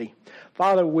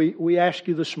Father, we ask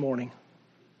you this morning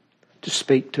to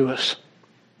speak to us.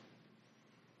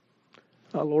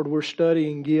 Lord, we're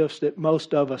studying gifts that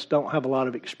most of us don't have a lot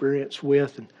of experience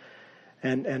with,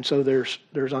 and so there's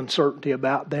uncertainty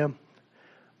about them.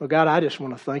 Well, God, I just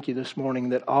want to thank you this morning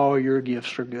that all your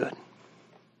gifts are good,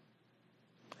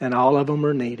 and all of them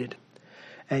are needed.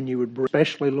 And you would,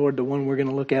 especially, Lord, the one we're going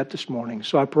to look at this morning.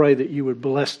 So I pray that you would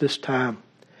bless this time,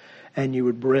 and you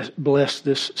would bless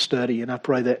this study, and I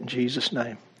pray that in Jesus'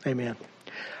 name. Amen.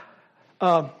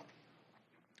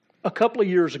 A couple of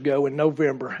years ago in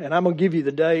November, and I'm going to give you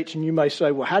the dates, and you may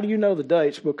say, well, how do you know the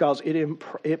dates? Because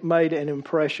it made an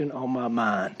impression on my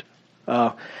mind.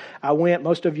 I went,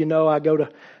 most of you know, I go to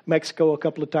Mexico a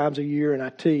couple of times a year, and I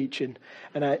teach. And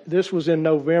this was in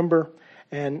November,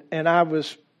 and I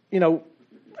was,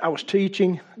 I was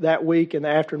teaching that week in the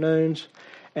afternoons,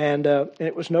 and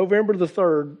it was November the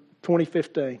 3rd,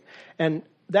 2015. And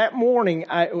that morning,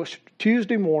 it was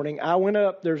Tuesday morning, I went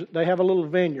up, they have a little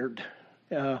vineyard,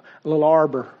 a little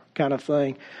arbor kind of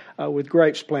thing with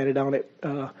grapes planted on it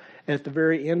at the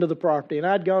very end of the property. And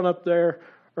I'd gone up there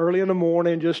early in the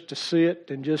morning just to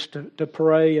sit and just to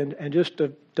pray and just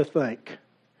to think.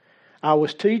 I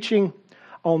was teaching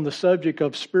on the subject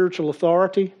of spiritual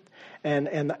authority and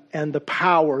the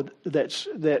power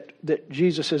that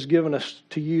Jesus has given us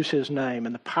to use His name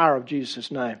and the power of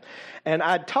Jesus' name. And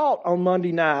I taught on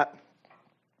Monday night.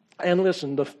 And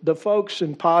listen, the folks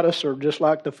in Pottus are just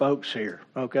like the folks here,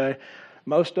 okay?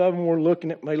 Most of them were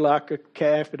looking at me like a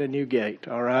calf at a new gate,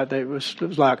 all right? It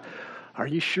was like, are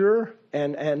you sure?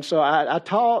 And so I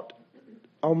taught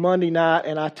on Monday night,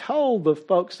 and I told the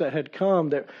folks that had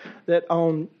come that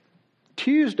on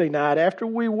Tuesday night after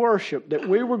we worshiped that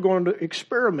we were going to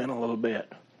experiment a little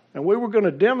bit. And we were going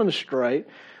to demonstrate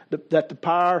that the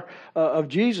power of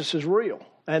Jesus is real.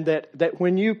 And that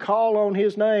when you call on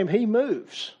His name, He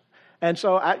moves. And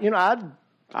so,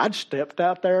 I'd stepped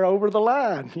out there over the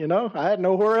line, I had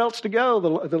nowhere else to go.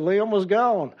 The limb was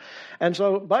gone. And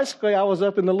so, basically, I was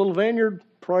up in the little vineyard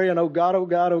praying, oh God, oh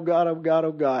God, oh God, oh God,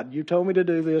 oh God. You told me to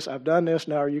do this. I've done this.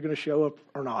 Now, are you going to show up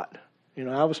or not?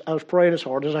 I was praying as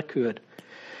hard as I could.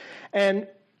 And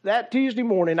that Tuesday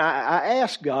morning, I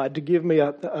asked God to give me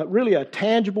a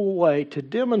tangible way to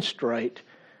demonstrate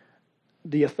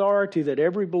the authority that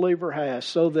every believer has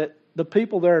so that the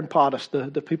people there in Pottus,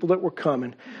 the people that were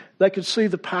coming, they could see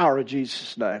the power of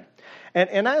Jesus' name.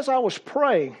 And as I was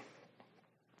praying,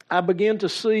 I began to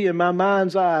see in my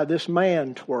mind's eye this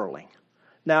man twirling.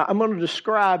 Now, I'm going to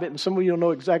describe it, and some of you will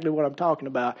know exactly what I'm talking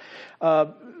about.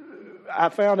 I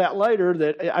found out later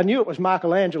that I knew it was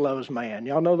Michelangelo's man.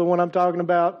 Y'all know the one I'm talking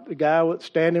about? The guy with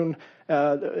standing,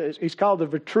 he's called the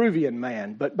Vitruvian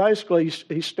Man. But basically,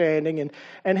 he's standing,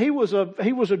 and he was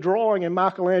a drawing in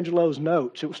Michelangelo's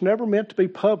notes. It was never meant to be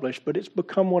published, but it's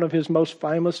become one of his most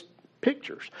famous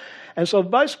pictures. And so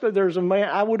basically, there's a man.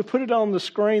 I would have put it on the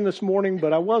screen this morning,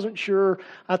 but I wasn't sure.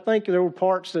 I think there were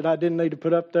parts that I didn't need to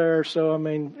put up there. So I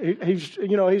mean, he's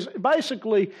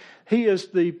basically he is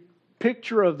the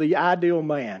picture of the ideal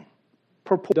man.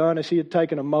 Done as he had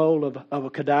taken a mold of a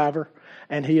cadaver,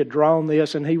 and he had drawn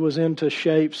this, and he was into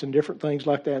shapes and different things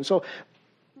like that. And so,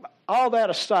 all that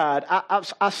aside,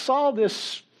 I saw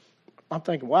this. I'm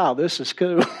thinking, wow, this is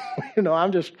cool. I don't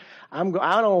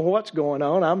know what's going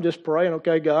on. I'm just praying,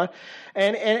 okay, God.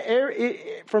 And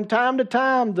from time to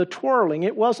time, the twirling,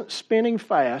 it wasn't spinning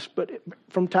fast, but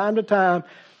from time to time,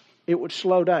 it would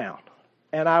slow down,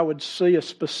 and I would see a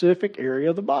specific area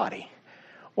of the body.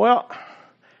 Well,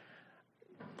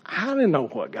 I didn't know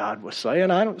what God was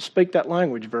saying. I don't speak that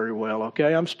language very well,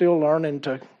 okay? I'm still learning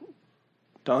to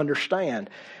understand.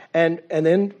 And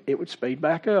then it would speed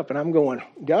back up, and I'm going,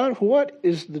 God, what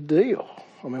is the deal?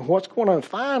 I mean, what's going on?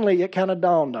 Finally, it kind of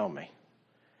dawned on me.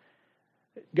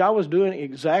 God was doing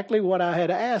exactly what I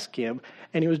had asked Him,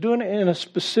 and He was doing it in a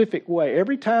specific way.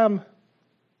 Every time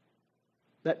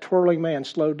that twirling man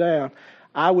slowed down,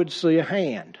 I would see a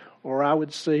hand, or I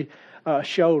would see a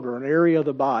shoulder, an area of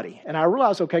the body. And I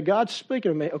realized, okay, God's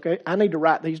speaking to me. Okay, I need to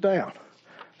write these down.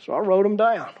 So I wrote them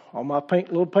down on my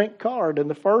little pink card. And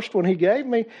the first one He gave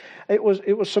me, it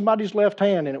was somebody's left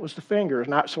hand, and it was the fingers.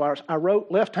 And I wrote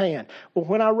left hand. Well,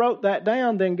 when I wrote that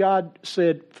down, then God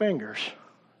said fingers.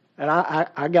 And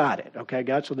I got it. Okay,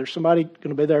 God, so there's somebody going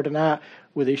to be there tonight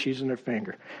with issues in their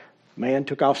finger. Man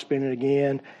took off spinning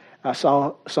again. I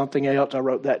saw something else. I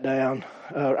wrote that down.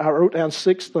 I wrote down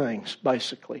 6 things,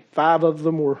 basically. 5 of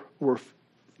them were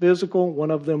physical.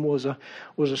 One of them was a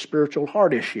spiritual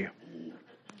heart issue.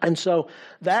 And so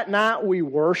that night we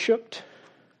worshiped.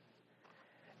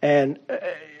 And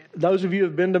those of you who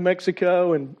have been to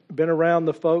Mexico and been around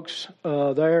the folks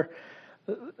there,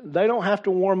 they don't have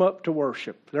to warm up to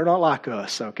worship. They're not like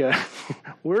us, okay?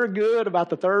 We're good about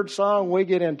the third song. We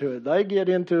get into it. They get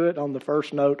into it on the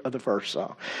first note of the first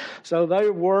song. So they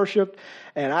worshiped,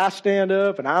 and I stand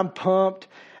up, and I'm pumped.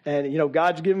 And,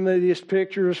 God's giving me these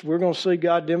pictures. We're going to see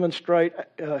God demonstrate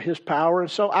His power.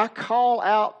 And so I call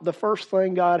out the first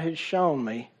thing God has shown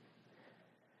me.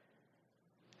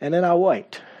 And then I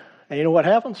wait. And you know what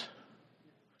happens?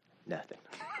 Nothing.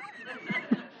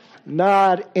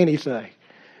 Not anything.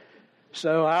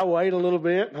 So I wait a little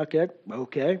bit.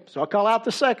 Okay. So I call out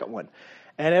the second one.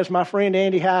 And as my friend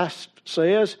Andy Heiss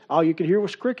says, all you could hear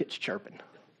was crickets chirping.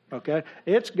 Okay.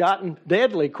 It's gotten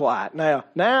deadly quiet. Now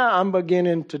I'm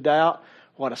beginning to doubt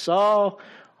what I saw.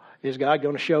 Is God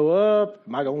going to show up?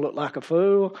 Am I going to look like a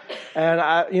fool? And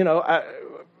I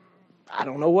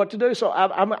don't know what to do. So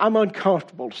I'm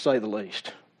uncomfortable, to say the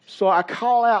least. So I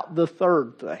call out the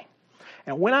third thing.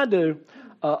 And when I do,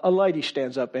 a lady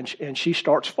stands up and she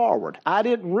starts forward. I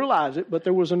didn't realize it, but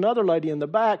there was another lady in the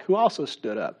back who also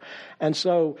stood up. And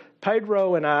so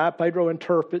Pedro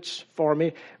interprets for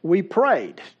me, we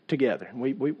prayed together.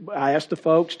 I asked the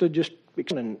folks to just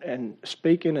and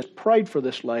speak and prayed for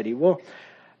this lady. Well,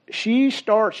 she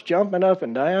starts jumping up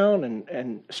and down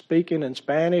and speaking in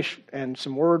Spanish and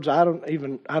some words I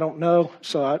don't know.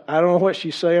 So I don't know what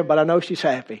she's saying, but I know she's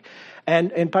happy.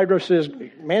 And Pedro says,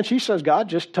 man, she says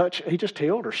God he just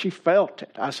healed her. She felt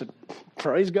it. I said,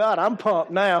 praise God, I'm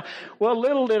pumped now. Well,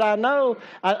 little did I know,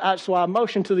 so I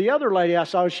motioned to the other lady I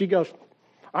saw, and she goes,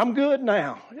 I'm good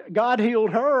now. God healed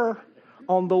her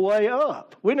on the way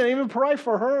up. We didn't even pray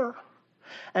for her.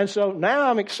 And so now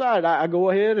I'm excited. I go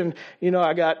ahead and,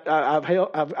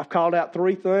 I've called out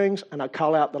three things, and I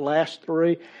call out the last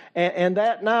three. And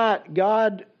that night,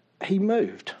 God, He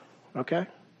moved, okay?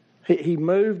 He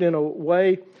moved in a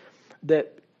way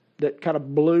that kind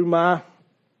of blew my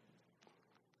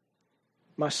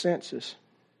senses.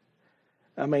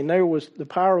 I mean, the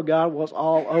power of God was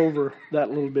all over that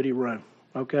little bitty room,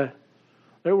 okay?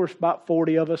 There was about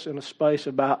 40 of us in a space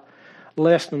about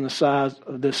less than the size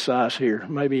of this size here.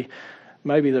 Maybe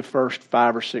the first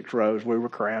 5 or 6 rows we were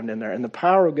crammed in there. And the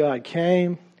power of God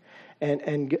came,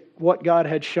 and what God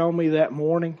had shown me that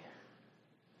morning,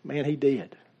 man, He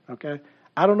did, okay?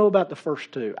 I don't know about the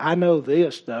first two. I know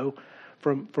this, though,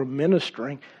 from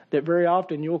ministering, that very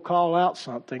often you'll call out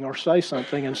something or say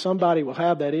something, and somebody will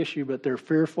have that issue, but they're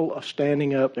fearful of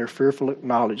standing up. They're fearful of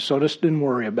knowledge. So just didn't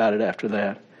worry about it after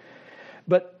that.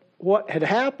 But what had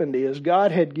happened is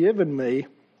God had given me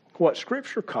what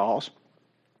Scripture calls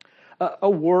a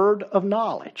word of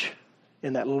knowledge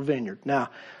in that little vineyard. Now,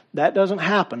 that doesn't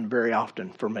happen very often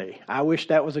for me. I wish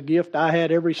that was a gift I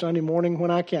had every Sunday morning when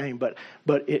I came, but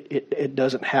it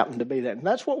doesn't happen to be that. And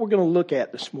that's what we're going to look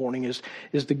at this morning is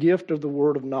the gift of the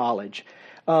word of knowledge.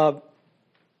 1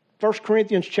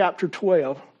 Corinthians chapter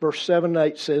 12, verse 7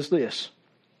 and 8 says this,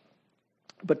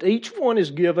 but to each one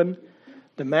is given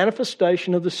the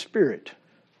manifestation of the Spirit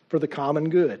for the common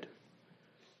good.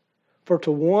 For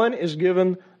to one is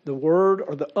given the word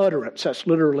or the utterance, that's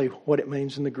literally what it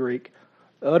means in the Greek,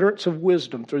 the utterance of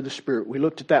wisdom through the Spirit. We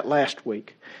looked at that last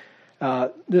week.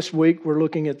 This week we're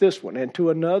looking at this one. And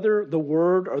to another, the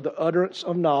word or the utterance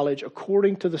of knowledge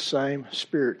according to the same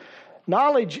Spirit.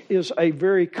 Knowledge is a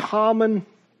very common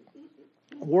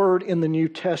word in the New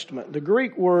Testament. The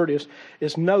Greek word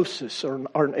is gnosis, or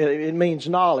it means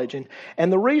knowledge.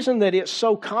 And the reason that it's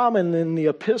so common in the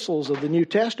epistles of the New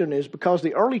Testament is because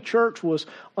the early church was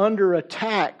under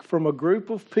attack from a group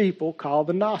of people called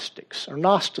the Gnostics, or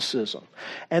Gnosticism.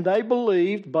 And they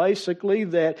believed basically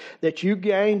that you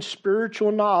gained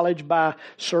spiritual knowledge by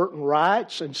certain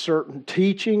rites and certain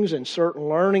teachings and certain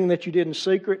learning that you did in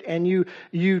secret, and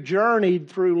you journeyed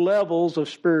through levels of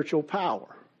spiritual power.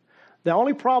 The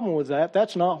only problem with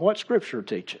that's not what Scripture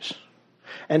teaches.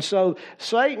 And so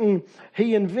Satan,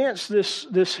 he invents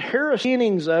this heresy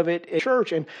beginnings of it in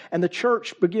church, and the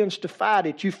church begins to fight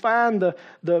it. You find the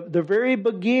very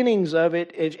beginnings of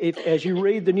it, as you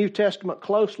read the New Testament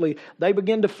closely, they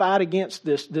begin to fight against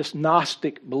this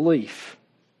Gnostic belief.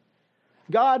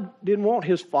 God didn't want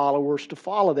His followers to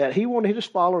follow that. He wanted His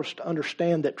followers to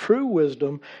understand that true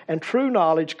wisdom and true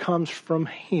knowledge comes from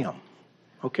Him.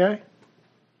 Okay?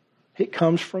 It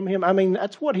comes from Him. I mean,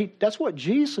 that's what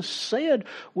Jesus said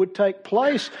would take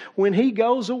place when He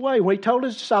goes away. When He told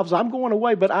His disciples, I'm going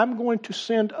away, but I'm going to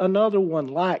send another one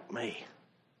like me.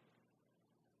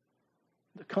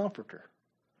 The Comforter.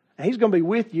 And He's going to be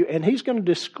with you, and He's going to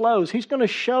disclose, He's going to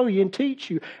show you and teach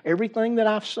you everything that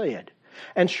I've said.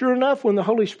 And sure enough, when the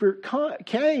Holy Spirit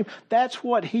came, that's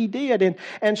what He did.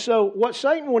 And so what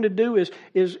Satan wanted to do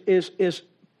is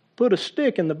put a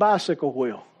stick in the bicycle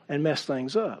wheel and mess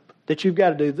things up. That you've got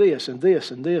to do this and this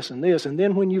and this and this. And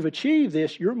then when you've achieved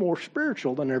this, you're more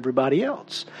spiritual than everybody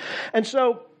else. And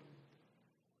so,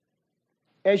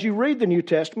 as you read the New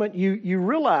Testament, you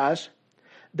realize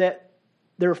that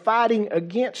they're fighting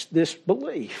against this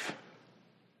belief.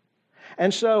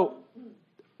 And so,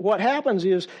 what happens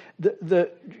is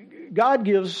God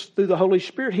gives, through the Holy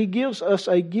Spirit, He gives us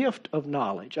a gift of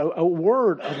knowledge, a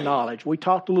word of knowledge. We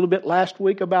talked a little bit last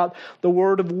week about the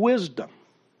word of wisdom.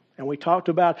 And we talked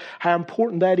about how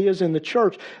important that is in the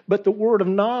church. But the word of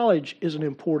knowledge is an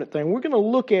important thing. We're going to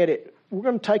look at it. We're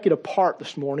going to take it apart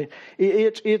this morning.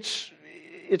 It's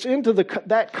into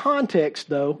that context,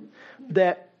 though,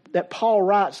 that Paul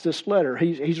writes this letter.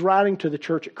 He's writing to the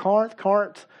church at Corinth.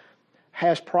 Corinth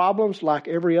has problems like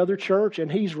every other church,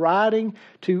 and he's writing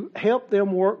to help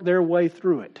them work their way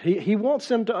through it. He wants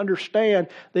them to understand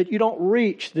that you don't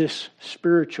reach this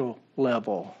spiritual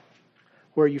level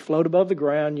where you float above the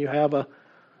ground, you have a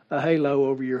halo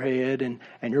over your head, and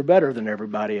you're better than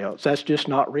everybody else. That's just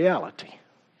not reality.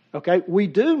 Okay? We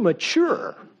do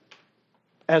mature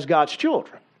as God's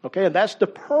children. Okay? And that's the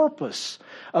purpose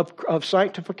of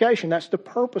sanctification. That's the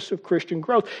purpose of Christian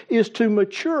growth, is to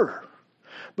mature.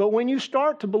 But when you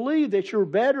start to believe that you're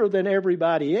better than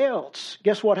everybody else,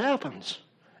 guess what happens?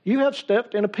 You have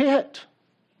stepped in a pit.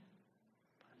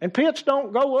 And pits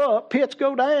don't go up, pits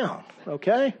go down.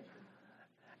 Okay?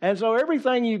 And so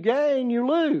everything you gain, you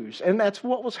lose. And that's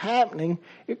what was happening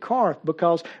at Corinth,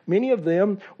 because many of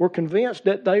them were convinced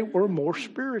that they were more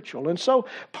spiritual. And so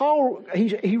Paul,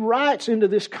 he writes into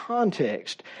this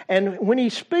context. And when he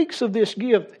speaks of this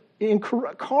gift in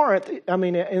Corinth,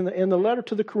 in the letter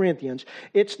to the Corinthians,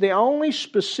 it's the only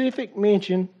specific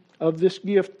mention of this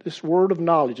gift, this word of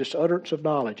knowledge, this utterance of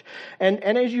knowledge. And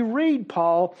as you read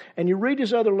Paul and you read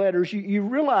his other letters, you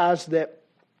realize that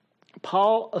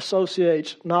Paul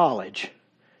associates knowledge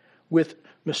with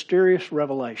mysterious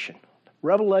revelation.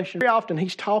 Revelation, very often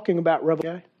he's talking about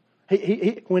revelation.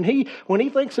 When he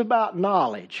thinks about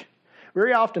knowledge,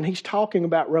 very often he's talking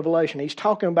about revelation. He's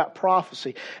talking about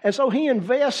prophecy. And so he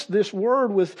invests this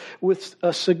word with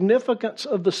a significance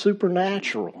of the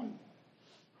supernatural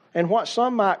and what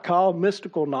some might call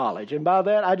mystical knowledge. And by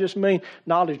that I just mean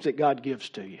knowledge that God gives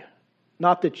to you.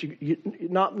 Not that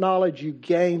not knowledge you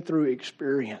gain through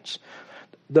experience.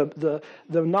 The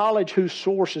knowledge whose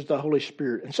source is the Holy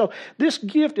Spirit. And so this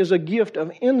gift is a gift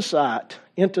of insight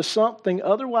into something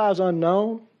otherwise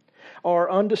unknown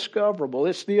or undiscoverable.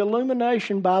 It's the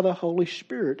illumination by the Holy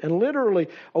Spirit. And literally,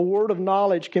 a word of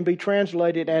knowledge can be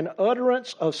translated an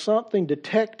utterance of something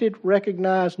detected,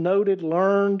 recognized, noted,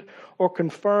 learned, or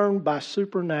confirmed by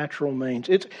supernatural means.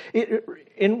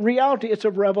 In reality, it's a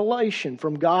revelation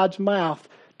from God's mouth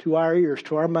to our ears,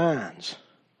 to our minds.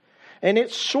 And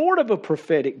it's sort of a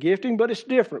prophetic gifting, but it's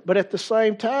different. But at the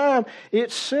same time,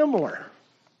 it's similar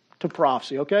to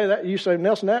prophecy. Okay, you say,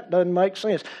 Nelson, that doesn't make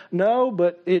sense. No,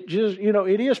 but it just,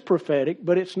 it is prophetic,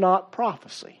 but it's not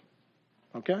prophecy.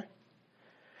 Okay?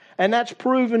 And that's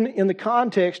proven in the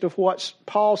context of what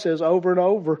Paul says over and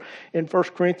over in 1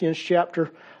 Corinthians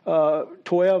chapter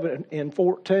 12 and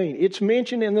 14. It's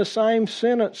mentioned in the same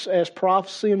sentence as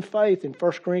prophecy and faith in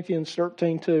 1 Corinthians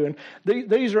 13:2. And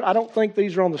these are, I don't think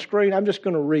these are on the screen. I'm just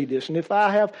going to read this. And if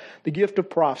I have the gift of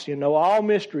prophecy and know all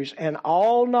mysteries and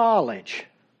all knowledge,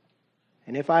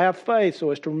 and if I have faith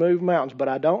so as to remove mountains, but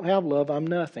I don't have love, I'm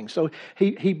nothing. So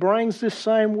he brings this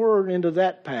same word into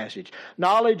that passage.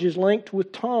 Knowledge is linked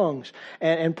with tongues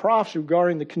and prophecy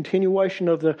regarding the continuation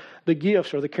of the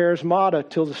gifts or the charismata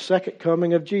till the second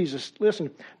coming of Jesus.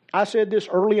 Listen, I said this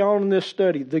early on in this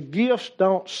study. The gifts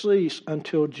don't cease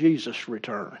until Jesus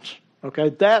returns. Okay,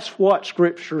 that's what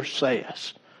Scripture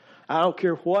says. I don't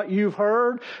care what you've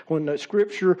heard. When the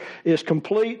Scripture is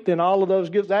complete, then all of those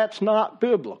gifts, that's not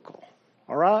biblical.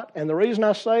 All right? And the reason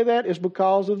I say that is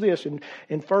because of this. In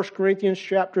 1 Corinthians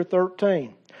chapter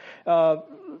 13,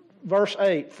 verse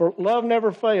 8, for love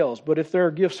never fails, but if there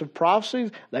are gifts of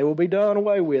prophecy, they will be done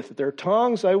away with. If there are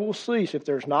tongues, they will cease. If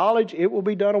there's knowledge, it will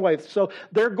be done away with. So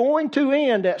they're going to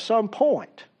end at some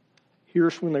point.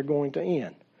 Here's when they're going to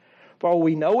end. For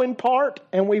we know in part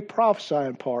and we prophesy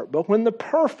in part. But when the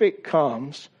perfect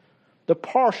comes, the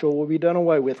partial will be done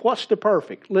away with. What's the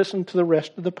perfect? Listen to the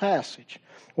rest of the passage.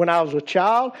 When I was a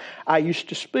child, I used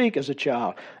to speak as a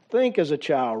child, think as a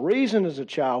child, reason as a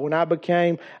child. When I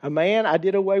became a man, I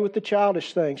did away with the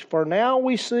childish things. For now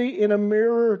we see in a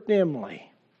mirror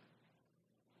dimly,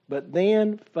 but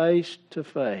then face to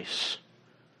face.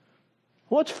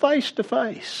 What's face to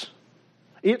face?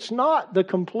 It's not the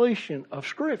completion of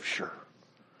Scripture.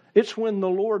 It's when the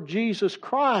Lord Jesus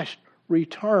Christ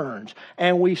returns,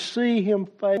 and we see Him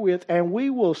face with, and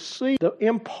we will see the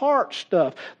impart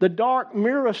stuff. The dark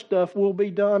mirror stuff will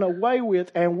be done away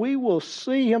with, and we will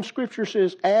see Him, Scripture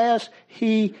says, as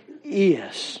He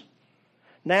is.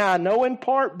 Now I know in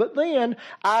part, but then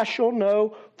I shall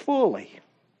know fully,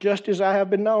 just as I have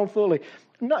been known fully.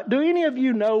 Do any of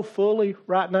you know fully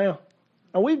right now?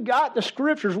 Now we've got the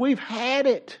Scriptures. We've had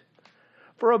it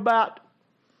for about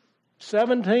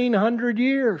 1,700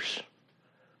 years.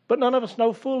 But none of us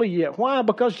know fully yet. Why?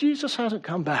 Because Jesus hasn't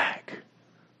come back.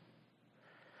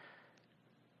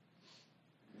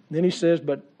 Then He says,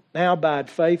 but now abide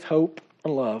faith, hope,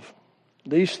 and love.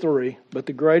 These three, but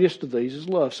the greatest of these is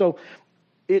love. So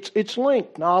it's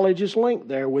linked. Knowledge is linked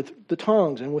there with the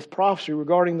tongues and with prophecy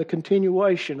regarding the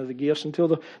continuation of the gifts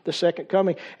until the second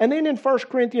coming. And then in 1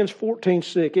 Corinthians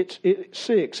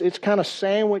 14:6, it's kind of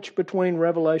sandwiched between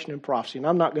revelation and prophecy. And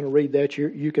I'm not going to read that.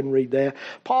 You can read that.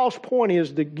 Paul's point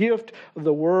is the gift of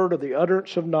the word, of the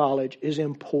utterance of knowledge, is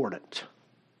important.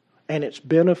 And it's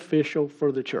beneficial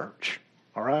for the church.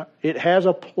 All right? It has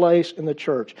a place in the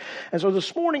church. And so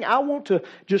this morning I want to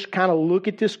just kind of look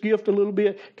at this gift a little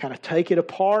bit, kind of take it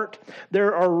apart.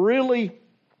 There are really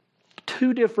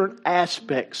two different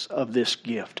aspects of this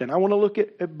gift, and I want to look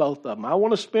at both of them. I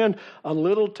want to spend a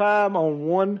little time on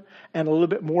one and a little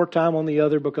bit more time on the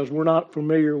other because we're not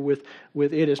familiar with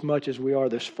it as much as we are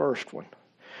this first one.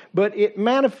 But it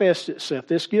manifests itself.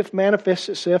 This gift manifests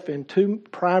itself in two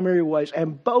primary ways,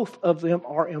 and both of them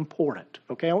are important.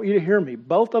 Okay, I want you to hear me.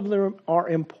 Both of them are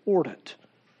important,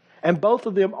 and both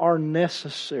of them are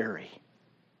necessary.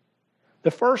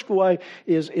 The first way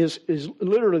is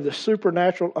literally the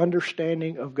supernatural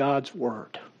understanding of God's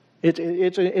Word.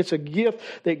 It's a gift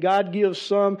that God gives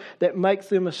some that makes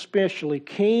them especially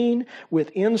keen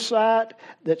with insight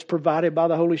that's provided by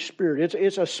the Holy Spirit.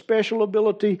 It's a special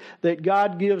ability that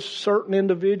God gives certain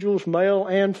individuals, male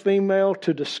and female,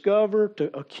 to discover,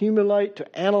 to accumulate,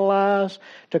 to analyze,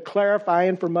 to clarify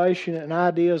information and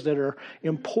ideas that are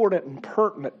important and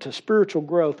pertinent to spiritual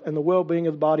growth and the well-being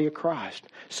of the body of Christ.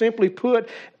 Simply put,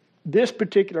 this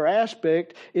particular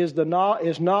aspect is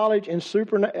knowledge and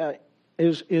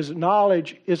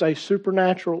knowledge is a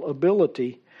supernatural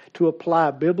ability to apply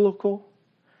biblical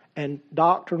and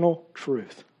doctrinal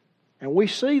truth. And we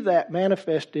see that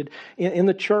manifested in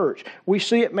the church. We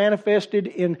see it manifested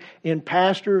in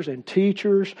pastors and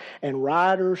teachers and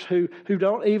writers who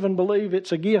don't even believe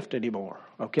it's a gift anymore.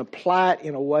 Okay, apply it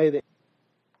in a way that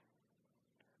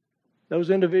those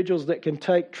individuals that can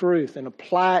take truth and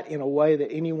apply it in a way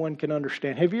that anyone can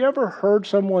understand. Have you ever heard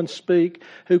someone speak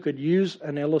who could use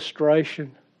an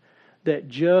illustration that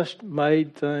just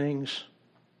made things,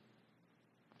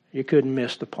 you couldn't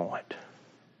miss the point?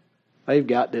 They've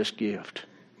got this gift.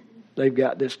 They've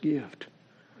got this gift.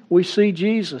 We see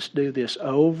Jesus do this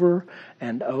over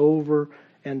and over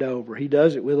and over. He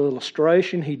does it with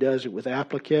illustration. He does it with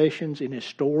applications in His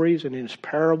stories and in His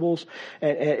parables.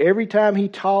 And every time He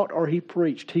taught or He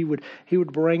preached, He would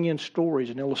bring in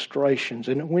stories and illustrations.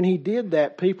 And when He did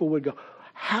that, people would go,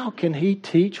 how can He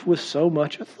teach with so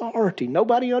much authority?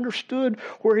 Nobody understood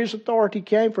where His authority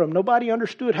came from. Nobody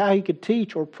understood how He could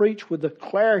teach or preach with the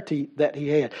clarity that He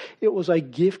had. It was a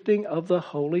gifting of the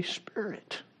Holy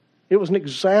Spirit. It was an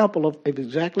example of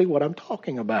exactly what I'm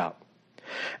talking about.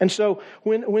 And so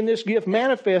when this gift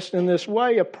manifests in this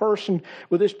way, a person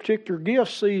with this particular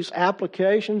gift sees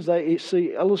applications, they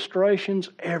see illustrations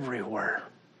everywhere.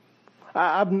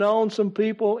 I've known some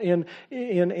people in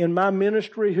my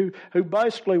ministry who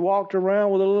basically walked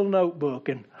around with a little notebook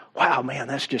and, wow, man,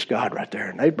 that's just God right there.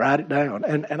 And they'd write it down.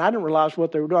 And I didn't realize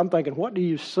what they were doing. I'm thinking, what do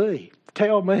you see?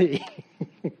 Tell me.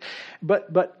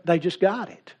 But they just got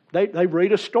it. They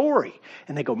read a story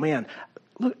and they go, man,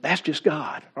 look, that's just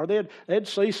God. Or they'd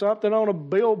see something on a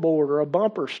billboard or a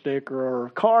bumper sticker or a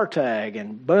car tag,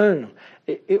 and boom,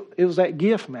 it was that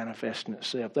gift manifesting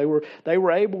itself. They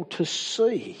were able to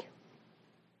see.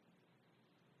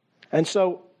 And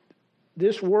so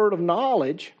this word of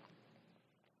knowledge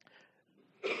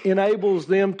enables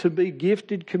them to be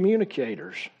gifted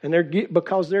communicators, and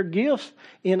because their gift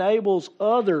enables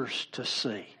others to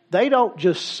see. They don't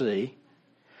just see,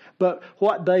 but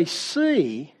what they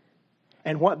see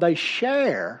and what they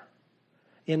share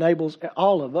enables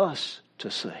all of us to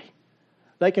see.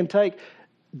 They can take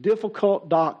difficult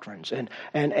doctrines and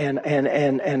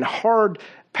hard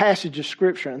passages of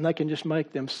Scripture, and they can just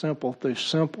make them simple through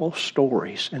simple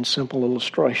stories and simple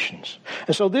illustrations.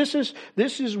 And so this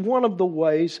is one of the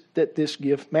ways that this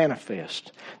gift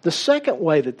manifests. The second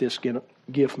way that this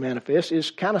gift manifests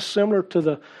is kind of similar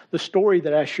to the story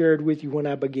that I shared with you when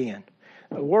I began.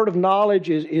 A word of knowledge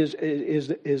is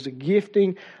a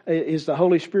gifting, is the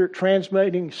Holy Spirit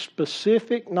transmitting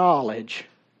specific knowledge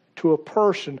to a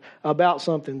person about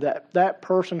something that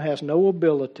person has no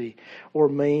ability or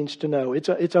means to know.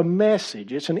 It's a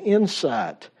message. It's an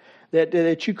insight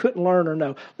that you couldn't learn or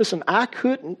know. Listen, I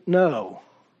couldn't know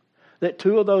that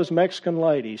two of those Mexican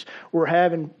ladies were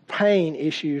having pain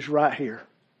issues right here.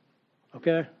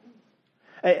 Okay?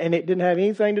 And it didn't have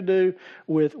anything to do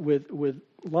with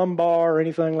lumbar or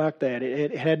anything like that.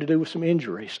 It had to do with some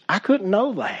injuries. I couldn't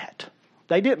know that.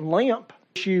 They didn't limp.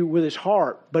 Issue with his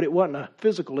heart, but it wasn't a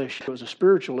physical issue. It was a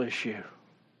spiritual issue.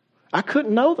 I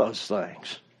couldn't know those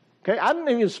things. Okay? I didn't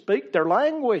even speak their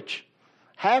language.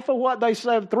 Half of what they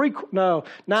say,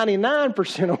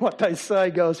 99% of what they say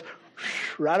goes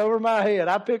right over my head.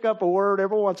 I pick up a word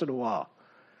every once in a while.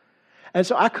 And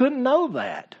so I couldn't know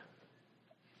that.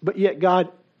 But yet God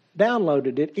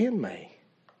downloaded it in me.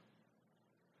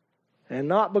 And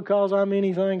not because I'm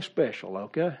anything special,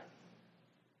 okay?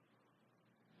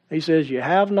 He says, you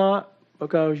have not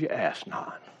because you ask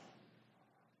not.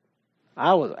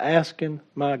 I was asking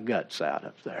my guts out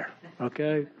up there,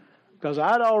 okay? Because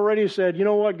I'd already said, you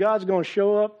know what, God's going to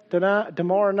show up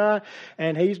tomorrow night,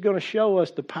 and He's going to show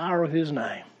us the power of His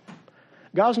name.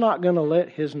 God's not going to let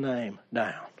His name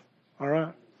down, all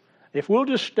right? If we'll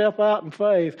just step out in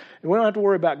faith, we don't have to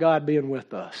worry about God being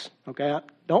with us, okay?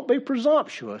 Don't be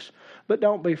presumptuous, but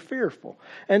don't be fearful.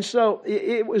 And so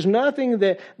it was nothing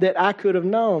that I could have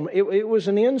known. It was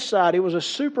an insight. It was a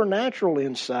supernatural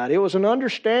insight. It was an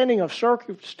understanding of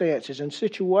circumstances and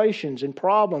situations and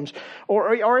problems.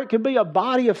 Or it could be a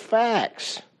body of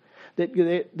facts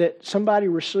that somebody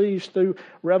receives through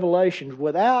revelations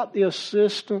without the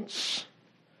assistance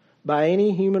by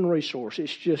any human resource.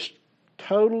 It's just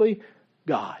totally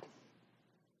God.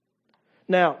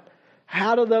 Now,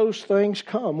 how do those things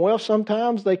come? Well,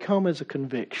 sometimes they come as a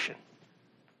conviction.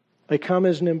 They come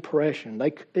as an impression.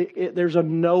 There's a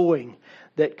knowing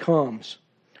that comes.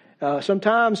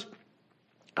 Sometimes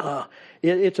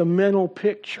it's a mental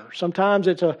picture. Sometimes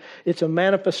it's a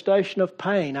manifestation of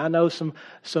pain. I know some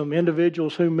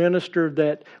individuals who ministered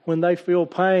that when they feel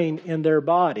pain in their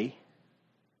body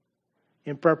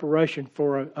in preparation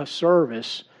for a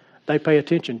service, they pay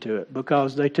attention to it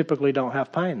because they typically don't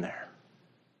have pain there.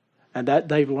 And that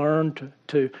they've learned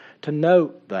to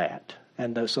note that.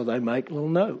 And so they make little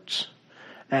notes.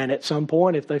 And at some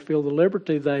point, if they feel the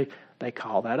liberty, they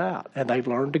call that out. And they've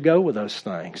learned to go with those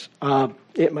things.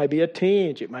 It may be a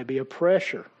tinge. It may be a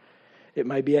pressure. It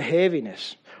may be a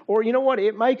heaviness. Or you know what?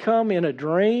 It may come in a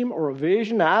dream or a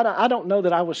vision. Now, I don't know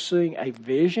that I was seeing a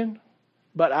vision.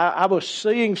 But I was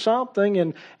seeing something,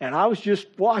 and I was just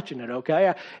watching it,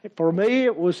 okay? For me,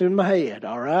 it was in my head,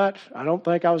 all right? I don't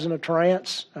think I was in a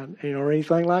trance or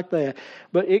anything like that.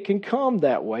 But it can come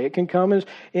that way. It can come as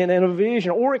in a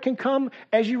vision, or it can come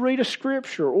as you read a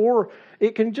scripture, or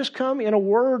it can just come in a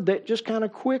word that just kind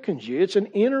of quickens you. It's an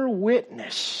inner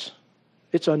witness.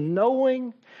 It's a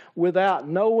knowing without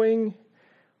knowing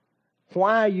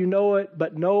why you know it,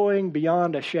 but knowing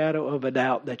beyond a shadow of a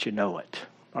doubt that you know it,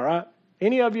 all right?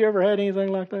 Any of you ever had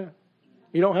anything like that?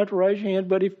 You don't have to raise your hand,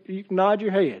 but if you can nod your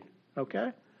head,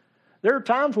 okay? There are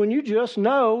times when you just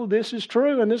know this is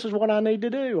true and this is what I need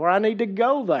to do, or I need to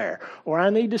go there, or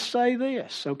I need to say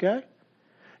this, okay?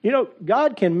 You know,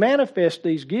 God can manifest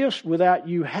these gifts without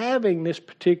you having this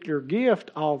particular gift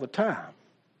all the time.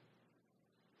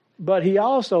 But He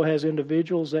also has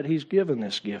individuals that He's given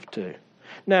this gift to.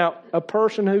 Now, a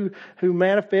person who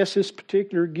manifests this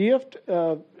particular gift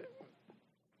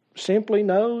simply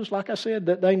knows, like I said,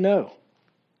 that they know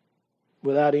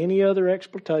without any other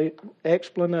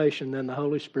explanation than the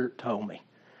Holy Spirit told me.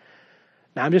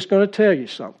 Now, I'm just going to tell you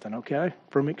something, okay,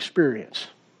 from experience.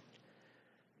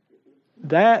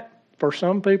 That, for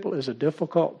some people, is a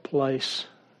difficult place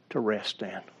to rest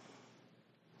in.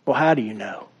 Well, how do you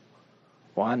know?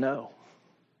 Well, I know.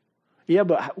 Yeah,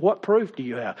 but what proof do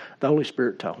you have? The Holy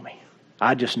Spirit told me.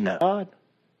 I just know. God.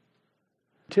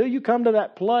 Until you come to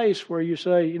that place where you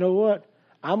say, you know what,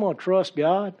 I'm going to trust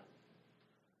God.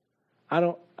 I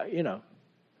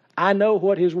know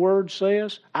what His Word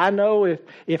says. I know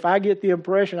if I get the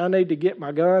impression I need to get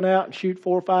my gun out and shoot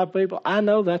 4 or 5 people, I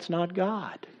know that's not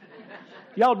God.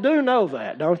 Y'all do know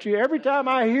that, don't you? Every time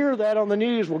I hear that on the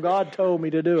news, well, God told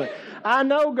me to do it. I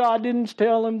know God didn't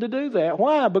tell Him to do that.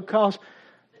 Why? Because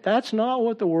that's not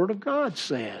what the Word of God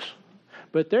says.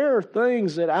 But there are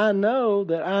things that I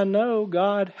know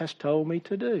God has told me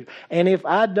to do. And if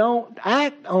I don't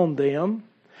act on them,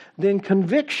 then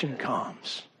conviction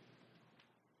comes.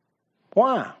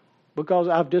 Why? Because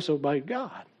I've disobeyed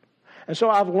God. And so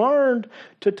I've learned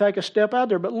to take a step out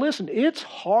there. But listen, it's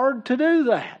hard to do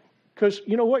that. Because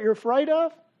you know what you're afraid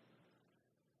of?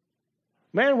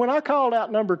 Man, when I called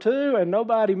out number 2 and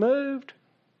nobody moved,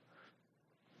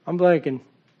 I'm thinking,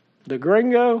 the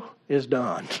gringo is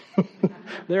done.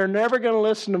 They're never going to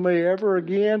listen to me ever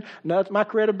again. My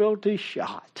credibility's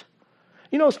shot.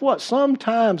 You know what?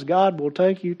 Sometimes God will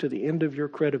take you to the end of your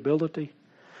credibility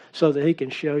so that He can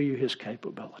show you His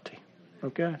capability.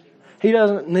 Okay? He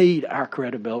doesn't need our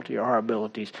credibility or our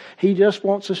abilities. He just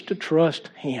wants us to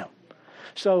trust Him.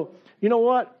 So, you know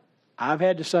what? I've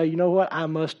had to say, you know what? I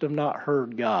must have not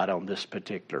heard God on this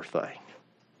particular thing.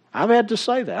 I've had to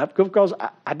say that because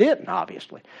I didn't,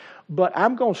 obviously. But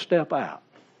I'm going to step out.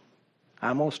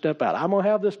 I'm going to step out. I'm going to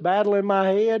have this battle in my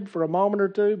head for a moment or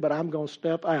two, but I'm going to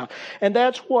step out. And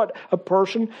that's what a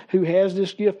person who has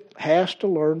this gift has to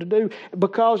learn to do.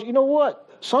 Because, you know what?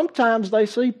 Sometimes they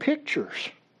see pictures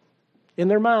in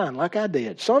their mind, like I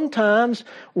did. Sometimes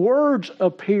words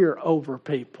appear over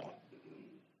people.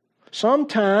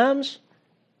 Sometimes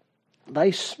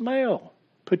they smell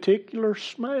particular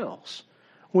smells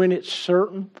when it's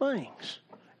certain things.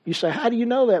 You say, how do you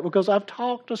know that? Because I've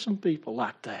talked to some people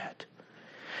like that.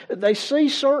 They see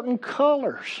certain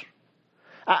colors.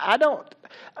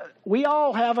 We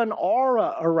all have an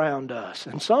aura around us,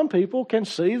 and some people can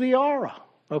see the aura.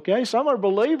 Okay? Some are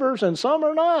believers and some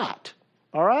are not.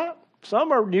 All right?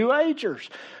 Some are New Agers,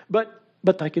 but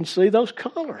they can see those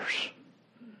colors.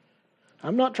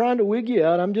 I'm not trying to wig you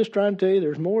out. I'm just trying to tell you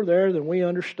there's more there than we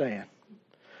understand.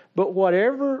 But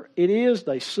whatever it is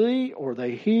they see or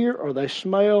they hear or they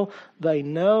smell, they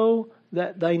know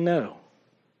that they know.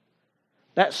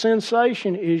 That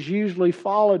sensation is usually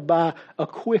followed by a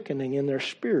quickening in their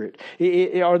spirit.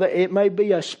 It may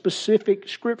be a specific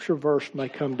scripture verse may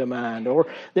come to mind, or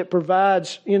that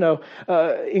provides,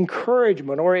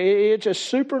 encouragement, or it's a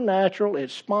supernatural,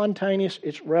 it's spontaneous,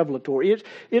 it's revelatory.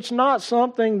 It's not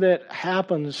something that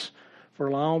happens for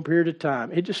a long period of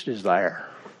time. It just is there.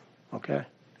 Okay?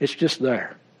 It's just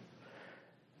there.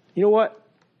 You know what?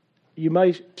 You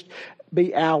may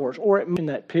be hours, or it may be in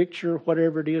that picture,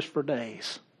 whatever it is, for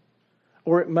days.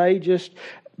 Or it may just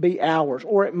be hours,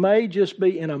 or it may just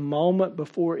be in a moment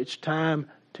before it's time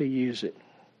to use it.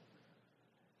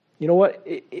 You know what?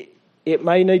 It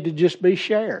may need to just be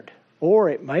shared, or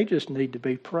it may just need to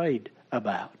be prayed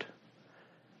about.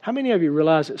 How many of you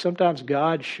realize that sometimes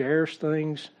God shares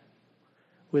things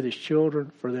with His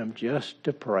children for them just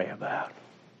to pray about?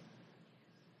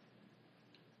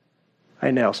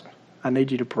 Hey, Nelson, I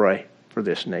need you to pray for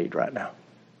this need right now.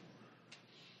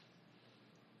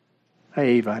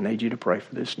 Hey, Eva, I need you to pray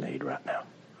for this need right now.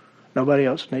 Nobody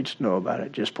else needs to know about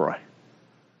it. Just pray.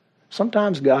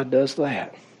 Sometimes God does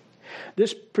that.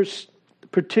 This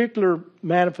particular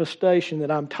manifestation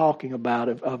that I'm talking about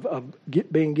of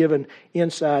being given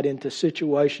insight into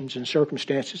situations and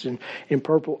circumstances in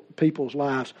people's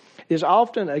lives is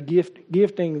often a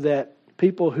gifting that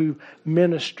people who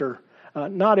minister,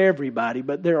 not everybody,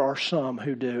 but there are some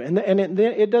who do. And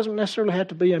it doesn't necessarily have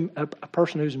to be a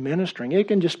person who's ministering. It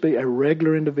can just be a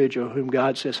regular individual whom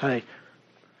God says, hey,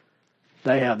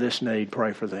 they have this need,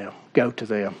 pray for them, go to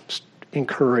them,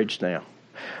 encourage them.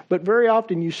 But very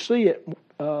often you see it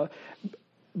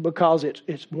because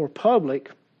it's more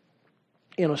public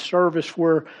in a service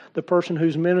where the person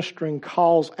who's ministering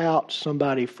calls out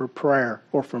somebody for prayer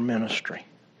or for ministry.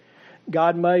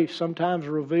 God may sometimes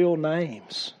reveal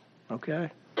names. Okay?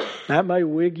 That may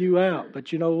wig you out,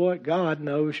 but you know what? God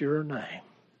knows your name.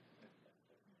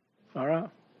 All right?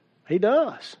 He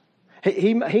does.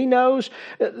 He knows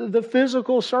the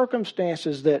physical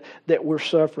circumstances that we're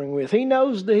suffering with. He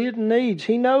knows the hidden needs.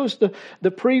 He knows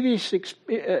the previous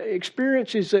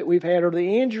experiences that we've had or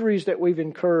the injuries that we've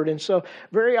incurred. And so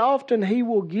very often He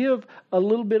will give a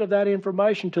little bit of that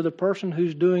information to the person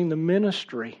who's doing the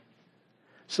ministry,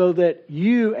 so that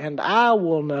you and I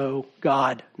will know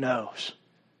God knows.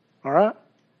 All right?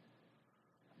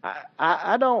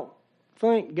 I don't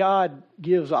think God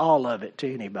gives all of it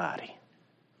to anybody.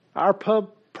 Our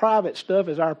private stuff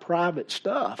is our private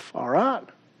stuff. All right?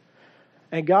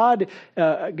 And God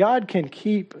can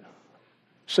keep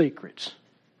secrets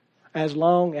as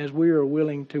long as we are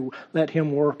willing to let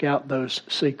Him work out those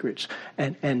secrets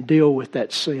and deal with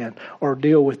that sin or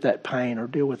deal with that pain or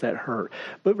deal with that hurt.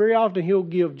 But very often He'll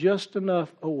give just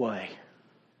enough away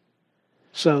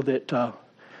so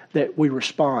that we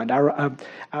respond.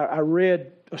 I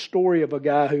read a story of a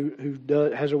guy who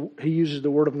uses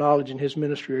the word of knowledge in his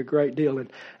ministry a great deal. And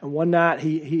one night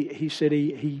he said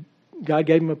God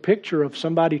gave him a picture of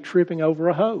somebody tripping over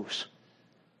a hose.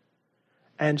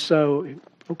 And so,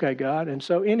 okay, God. And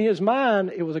so in his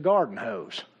mind, it was a garden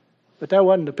hose. But that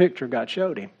wasn't the picture God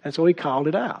showed him. And so he called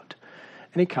it out.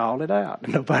 And he called it out.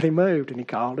 And nobody moved, and he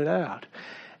called it out.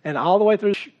 And all the way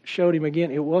through, showed him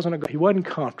again, he wasn't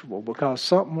comfortable because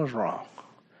something was wrong.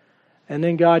 And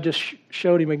then God just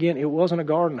showed him again, it wasn't a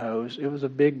garden hose, it was a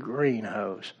big green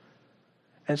hose.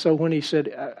 And so when he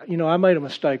said, I made a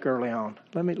mistake early on.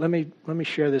 Let me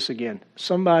share this again.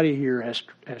 Somebody here has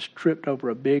tripped over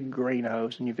a big green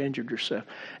hose and you've injured yourself.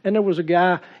 And there was a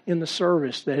guy in the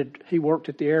service he worked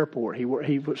at the airport. He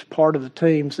was part of the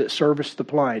teams that serviced the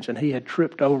planes, and he had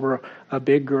tripped over a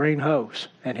big green hose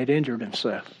and had injured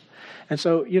himself. And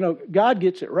so, God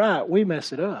gets it right. We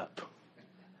mess it up.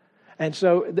 And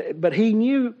so, but he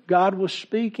knew God was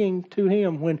speaking to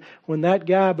him when that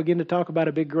guy began to talk about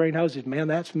a big green hose. He said, man,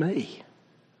 that's me.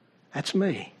 That's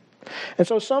me. And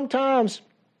so sometimes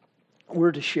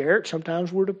we're to share it.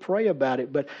 Sometimes we're to pray about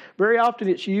it. But very often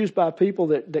it's used by people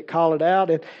that call it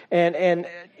out. And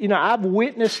I've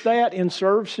witnessed that in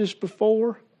services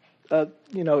before.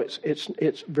 It's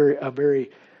a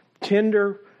very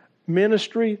tender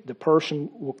ministry. The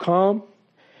person will come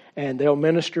and they'll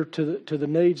minister to the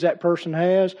needs that person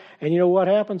has. And you know what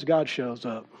happens? God shows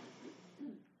up.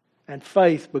 And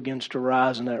faith begins to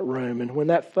rise in that room. And when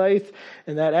that faith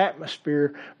and that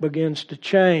atmosphere begins to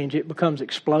change, it becomes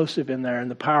explosive in there.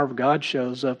 And the power of God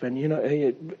shows up. And,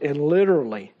 and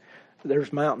literally,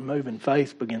 there's mountain moving.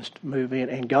 Faith begins to move in.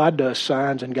 And God does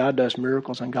signs, and God does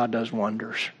miracles, and God does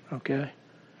wonders. Okay?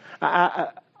 I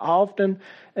often,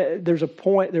 there's a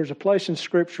place in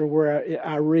Scripture where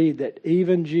I read that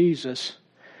even Jesus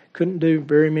couldn't do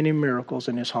very many miracles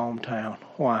in his hometown.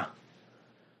 Why?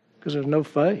 Because there's no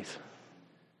faith.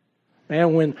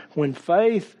 Man, when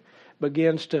faith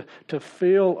begins to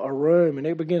fill a room and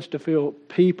it begins to fill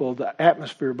people, the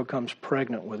atmosphere becomes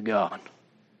pregnant with God.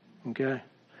 Okay?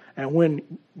 And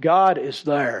when God is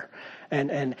there,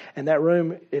 and that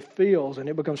room, it fills and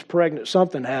it becomes pregnant,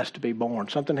 something has to be born.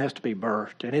 Something has to be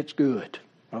birthed, and it's good.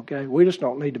 Okay? We just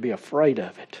don't need to be afraid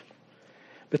of it.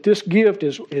 But this gift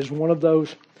is one of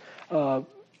those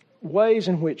ways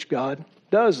in which God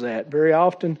does that. Very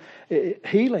often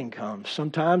healing comes.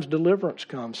 Sometimes deliverance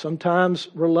comes. Sometimes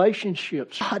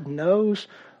relationships. God knows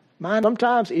mine.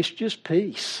 Sometimes it's just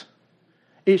peace.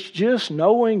 It's just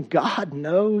knowing God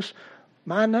knows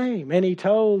my name. And he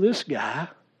told this guy,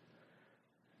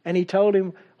 and he told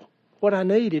him what I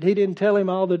needed. He didn't tell him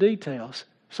all the details.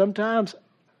 Sometimes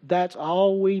that's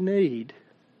all we need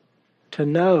to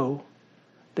know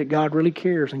that God really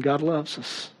cares and God loves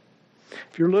us.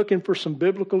 If you're looking for some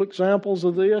biblical examples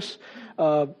of this,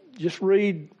 just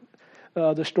read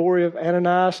the story of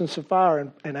Ananias and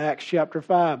Sapphira in Acts chapter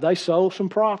 5. They sold some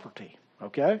property,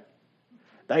 okay?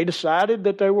 They decided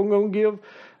that they were going to give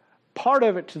part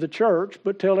of it to the church,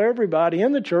 but tell everybody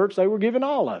in the church they were giving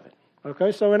all of it.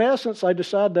 Okay, so in essence, they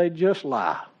decided they'd just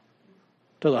lie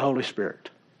to the Holy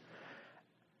Spirit.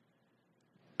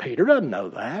 Peter doesn't know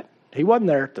that. He wasn't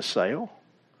there at the sale.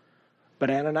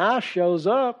 But Ananias shows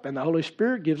up, and the Holy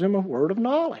Spirit gives him a word of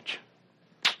knowledge.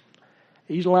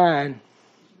 He's lying.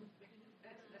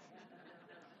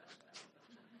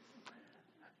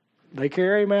 They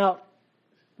carry him out.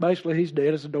 Basically, he's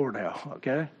dead as a doornail,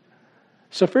 okay?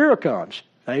 Sapphira comes.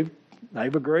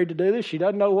 They've agreed to do this. She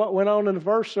doesn't know what went on in the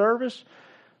first service.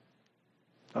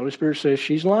 The Holy Spirit says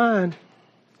she's lying.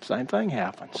 Same thing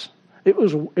happens. It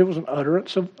was an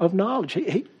utterance of knowledge.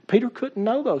 Peter couldn't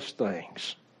know those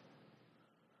things.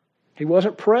 He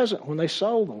wasn't present when they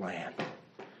sold the land.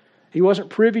 He wasn't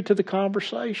privy to the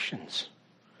conversations.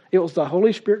 It was the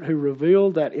Holy Spirit who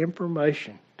revealed that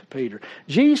information to Peter.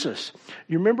 Jesus,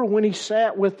 you remember when he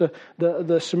sat with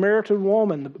the Samaritan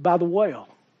woman by the well?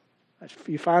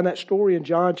 You find that story in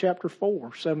John chapter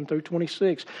 4, 7 through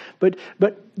 26. But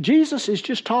Jesus is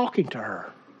just talking to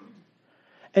her.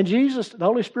 And Jesus, the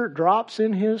Holy Spirit drops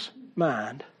in his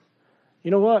mind.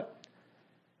 You know what?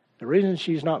 The reason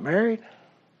she's not married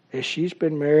is she's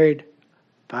been married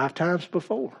 5 times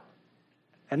before.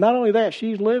 And not only that,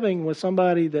 she's living with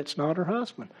somebody that's not her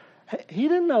husband. He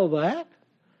didn't know that.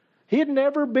 He had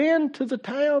never been to the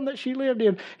town that she lived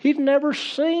in. He'd never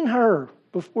seen her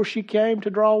before she came to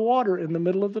draw water in the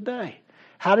middle of the day.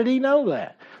 How did he know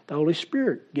that? The Holy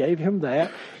Spirit gave him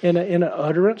that in an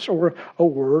utterance or a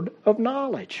word of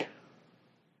knowledge.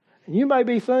 And you may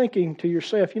be thinking to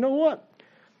yourself, you know what?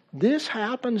 This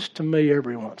happens to me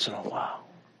every once in a while.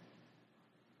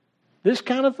 This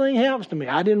kind of thing happens to me.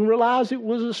 I didn't realize it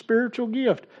was a spiritual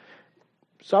gift.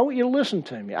 So I want you to listen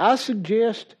to me. I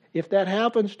suggest if that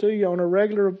happens to you on a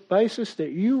regular basis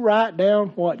that you write down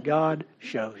what God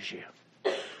shows you.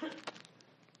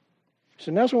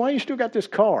 So Nelson, why you still got this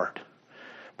card?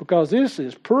 Because this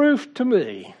is proof to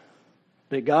me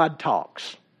that God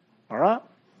talks. All right?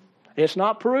 It's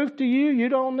not proof to you. You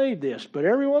don't need this. But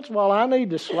every once in a while, I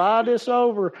need to slide this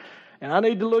over, and I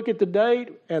need to look at the date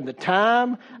and the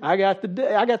time. I got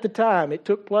the time. It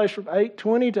took place from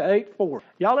 8:20 to 8:04.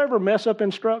 Y'all ever mess up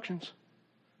instructions?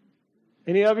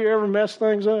 Any of you ever mess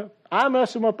things up? I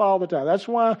mess them up all the time. That's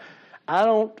why I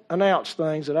don't announce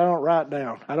things that I don't write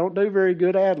down. I don't do very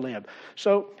good ad lib.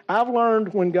 So I've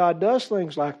learned when God does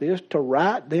things like this to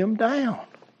write them down.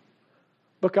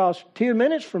 Because 10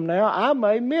 minutes from now, I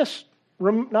may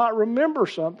not remember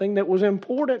something that was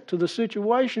important to the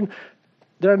situation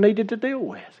that I needed to deal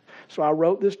with. So I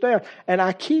wrote this down, and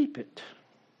I keep it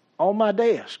on my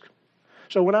desk.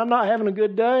 So when I'm not having a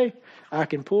good day, I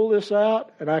can pull this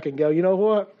out, and I can go, you know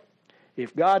what?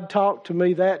 If God talked to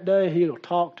me that day, He'll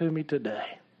talk to me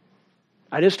today.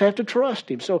 I just have to trust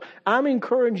Him. So I'm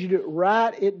encouraging you to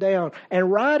write it down,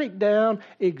 and write it down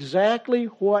exactly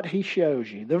what He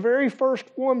shows you. The very first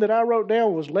one that I wrote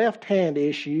down was left-hand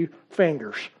issue,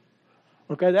 fingers.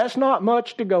 Okay, that's not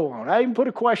much to go on. I even put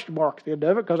a question mark at the end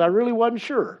of it because I really wasn't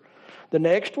sure. The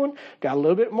next one got a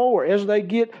little bit more. As they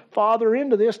get farther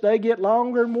into this, they get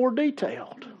longer and more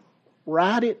detailed.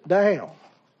 Write it down.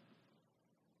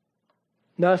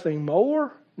 Nothing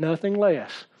more, nothing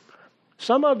less.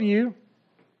 Some of you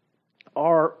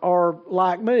are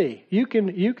like me. You can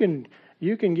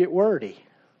get wordy.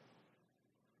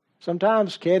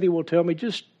 Sometimes Kathy will tell me,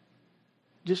 just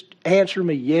answer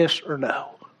me yes or no.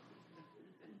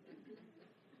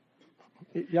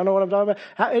 Y'all know what I'm talking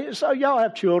about? So y'all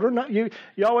have children. You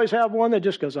always have one that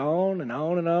just goes on and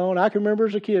on and on. I can remember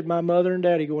as a kid, my mother and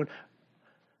daddy going,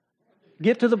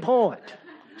 get to the point.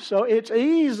 So it's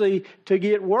easy to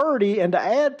get wordy and to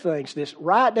add things.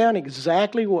 Write down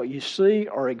exactly what you see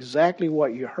or exactly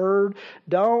what you heard.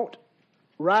 Don't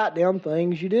write down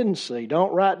things you didn't see.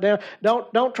 Don't write down.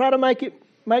 Don't try to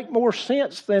make more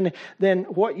sense than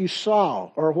what you saw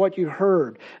or what you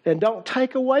heard. And don't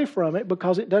take away from it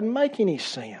because it doesn't make any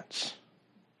sense.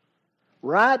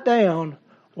 Write down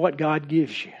what God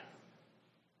gives you.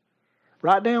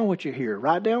 Write down what you hear.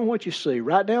 Write down what you see.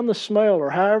 Write down the smell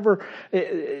or however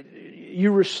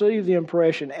you receive the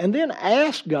impression. And then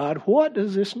ask God, what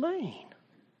does this mean?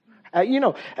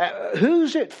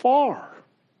 Who's it for?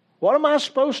 What am I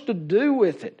supposed to do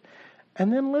with it?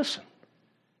 And then listen.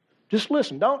 Just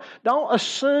listen. Don't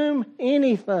assume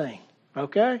anything.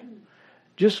 Okay?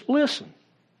 Just listen.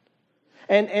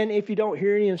 And if you don't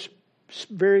hear any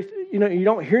you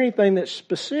don't hear anything that's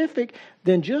specific,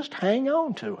 then just hang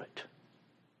on to it.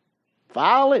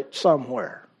 File it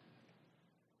somewhere.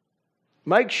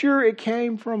 Make sure it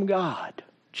came from God.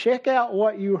 Check out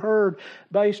what you heard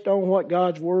based on what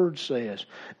God's Word says.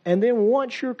 And then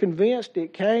once you're convinced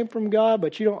it came from God,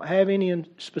 but you don't have any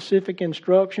specific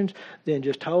instructions, then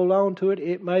just hold on to it.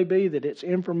 It may be that it's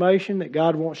information that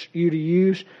God wants you to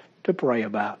use to pray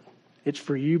about. It's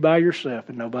for you by yourself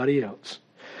and nobody else.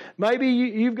 Maybe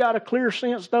you've got a clear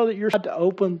sense, though, that you're to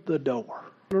open the door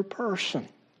for a person.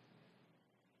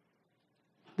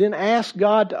 Then ask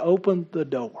God to open the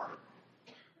door.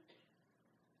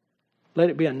 Let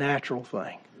it be a natural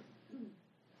thing.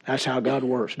 That's how God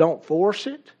works. Don't force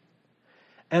it.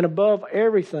 And above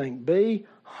everything, be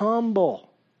humble.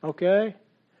 Okay?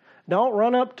 Don't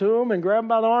run up to them and grab them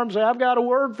by the arm and say, I've got a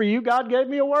word for you. God gave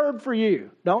me a word for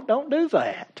you. Don't do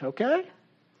that. Okay?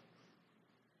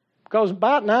 Because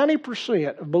about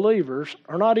 90% of believers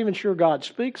are not even sure God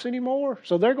speaks anymore,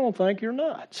 so they're going to think you're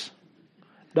nuts.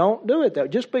 Don't do it, though.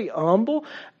 Just be humble.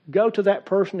 Go to that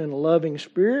person in a loving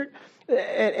spirit.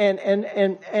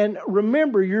 And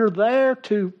remember, you're there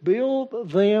to build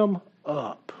them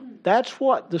up. That's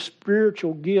what the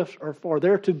spiritual gifts are for.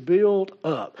 They're to build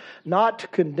up. Not to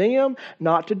condemn,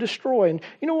 not to destroy. And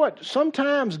you know what?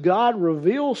 Sometimes God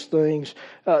reveals things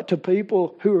to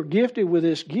people who are gifted with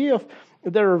this gift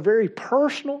that are very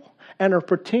personal and are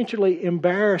potentially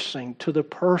embarrassing to the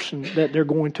person that they're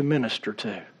going to minister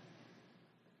to.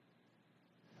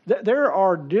 There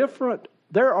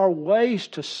are ways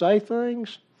to say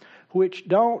things which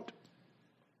don't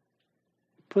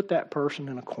put that person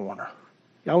in a corner.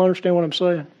 Y'all understand what I'm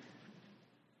saying?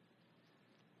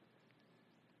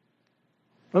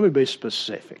 Let me be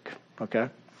specific, okay?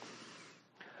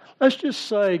 Let's just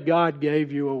say God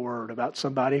gave you a word about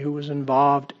somebody who was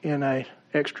involved in an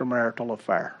extramarital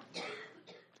affair.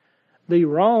 The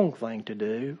wrong thing to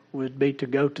do would be to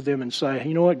go to them and say,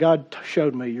 you know what, God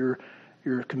showed me you're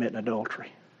committing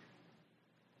adultery.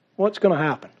 What's going to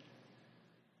happen?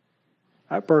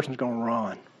 That person's going to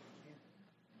run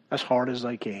as hard as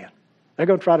they can. They're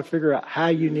going to try to figure out how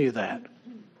you knew that.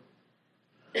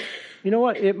 You know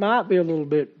what? It might be a little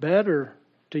bit better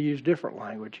to use different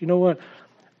language. You know what?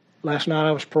 Last night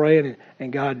I was praying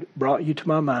and God brought you to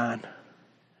my mind.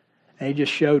 And He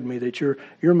just showed me that you're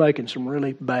making some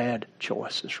really bad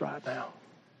choices right now.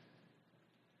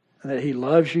 And that He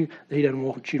loves you, that He doesn't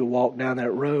want you to walk down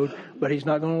that road, but He's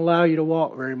not going to allow you to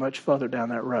walk very much further down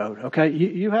that road. Okay?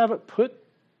 You haven't put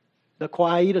the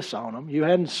quietus on them. You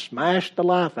hadn't smashed the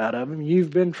life out of them.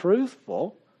 You've been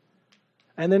truthful.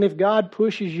 And then if God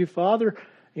pushes you farther,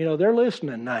 they're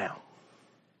listening now.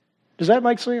 Does that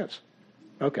make sense?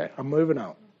 Okay, I'm moving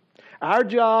on. Our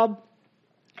job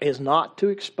is not to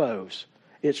expose.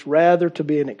 It's rather to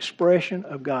be an expression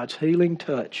of God's healing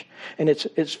touch. And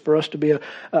it's for us to be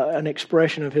an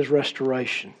expression of His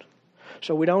restoration.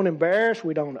 So we don't embarrass,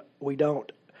 we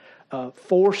don't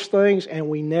force things, and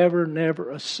we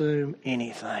never assume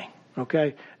anything.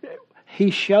 Okay?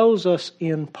 He shows us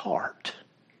in part.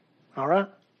 All right?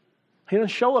 He doesn't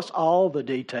show us all the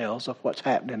details of what's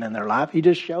happening in their life. He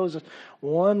just shows us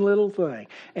one little thing.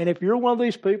 And if you're one of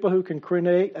these people who can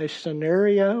create a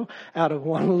scenario out of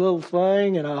one little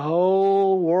thing and a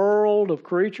whole world of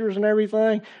creatures and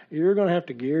everything, you're going to have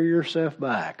to gear yourself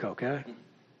back, okay?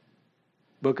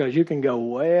 Because you can go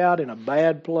way out in a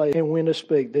bad place and when to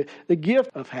speak. The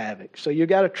gift of havoc. So you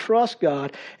got to trust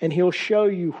God, and He'll show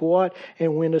you what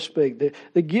and when to speak.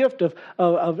 The gift of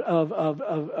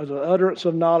the utterance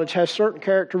of knowledge has certain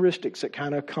characteristics that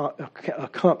kind of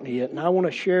accompany it. And I want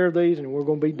to share these, and we're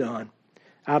going to be done.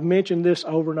 I've mentioned this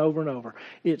over and over and over.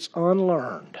 It's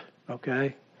unlearned,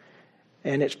 okay?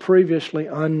 And it's previously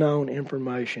unknown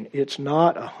information. It's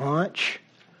not a hunch.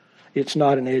 It's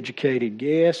not an educated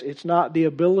guess. It's not the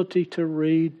ability to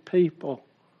read people.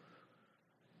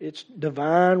 It's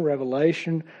divine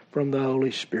revelation from the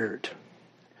Holy Spirit.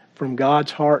 From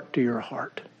God's heart to your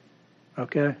heart.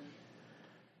 Okay?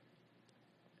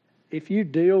 If you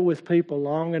deal with people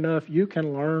long enough, you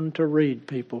can learn to read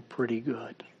people pretty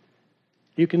good.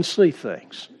 You can see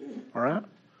things. All right?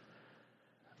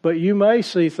 But you may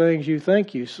see things you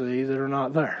think you see that are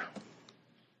not there.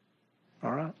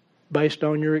 All right? Based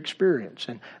on your experience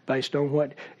and based on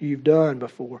what you've done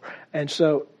before. And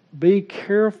so be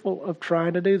careful of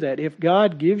trying to do that. If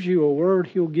God gives you a word,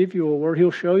 He'll give you a word.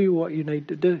 He'll show you what you need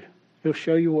to do. He'll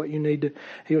show you what you need to,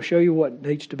 He'll show you what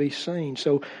needs to be seen.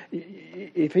 So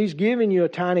if He's giving you a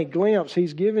tiny glimpse,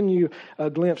 He's giving you a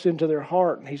glimpse into their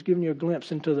heart, and He's giving you a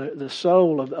glimpse into the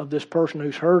soul of this person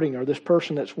who's hurting or this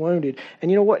person that's wounded.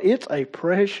 And you know what? It's a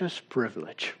precious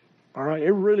privilege. All right?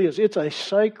 It really is. It's a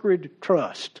sacred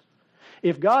trust.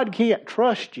 If God can't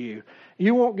trust you,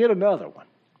 you won't get another one.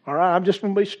 All right? I'm just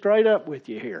going to be straight up with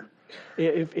you here.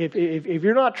 If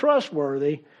you're not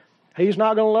trustworthy, He's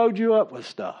not going to load you up with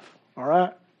stuff. All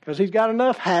right? Because He's got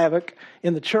enough havoc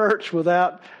in the church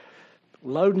without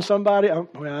loading somebody.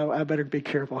 Well, I better be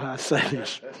careful how I say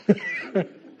this.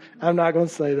 I'm not going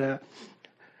to say that.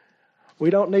 We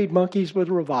don't need monkeys with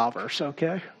revolvers,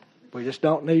 okay? We just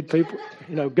don't need people,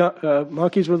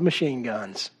 monkeys with machine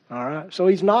guns. All right? So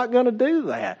He's not going to do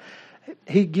that.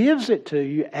 He gives it to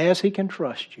you as He can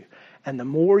trust you. And the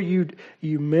more you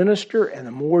minister and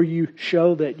the more you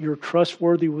show that you're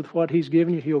trustworthy with what He's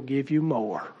given you, He'll give you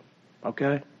more.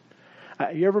 Okay?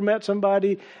 You ever met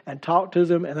somebody and talked to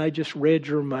them and they just read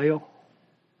your mail?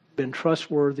 Been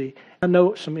trustworthy. I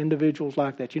know some individuals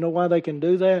like that. You know why they can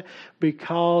do that?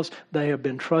 Because they have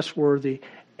been trustworthy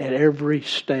at every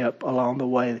step along the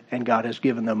way, and God has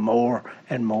given them more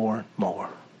and more and more.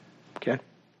 Okay,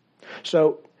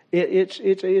 so it's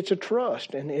a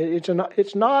trust, and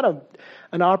it's not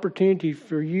an opportunity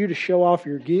for you to show off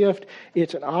your gift.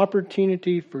 It's an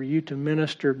opportunity for you to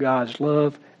minister God's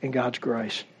love and God's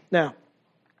grace. Now,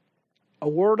 a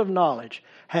word of knowledge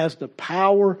has the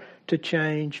power to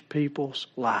change people's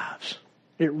lives.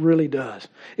 It really does.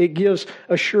 It gives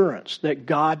assurance that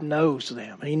God knows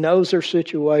them. He knows their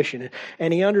situation.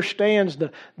 And He understands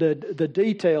the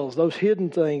details, those hidden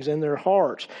things in their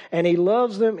hearts. And He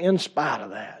loves them in spite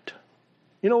of that.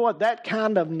 You know what? That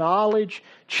kind of knowledge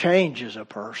changes a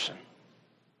person.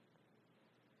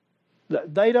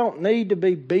 They don't need to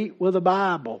be beat with a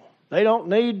Bible. They don't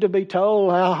need to be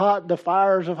told how hot the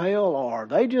fires of hell are.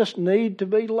 They just need to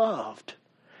be loved.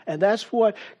 And that's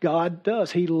what God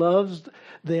does. He loves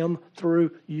them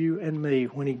through you and me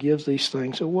when He gives these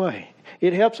things away.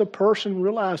 It helps a person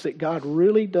realize that God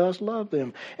really does love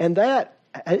them. And that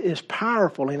is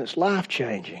powerful and it's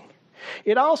life-changing.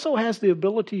 It also has the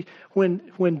ability,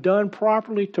 when done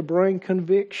properly, to bring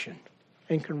conviction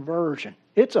and conversion.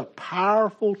 It's a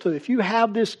powerful tool. If you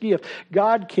have this gift,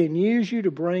 God can use you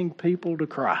to bring people to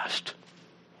Christ.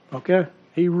 Okay?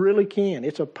 He really can.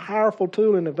 It's a powerful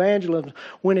tool in evangelism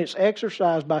when it's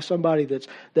exercised by somebody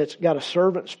that's got a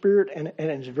servant spirit and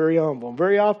is very humble. And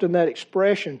very often that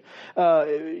expression,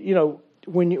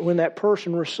 when that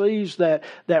person receives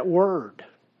that word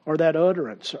or that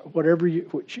utterance, whatever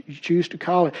you choose to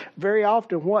call it, very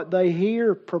often what they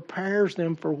hear prepares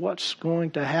them for what's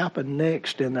going to happen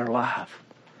next in their life.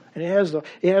 And it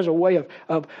has a way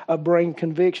of bringing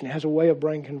conviction. It has a way of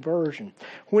bringing conversion.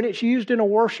 When it's used in a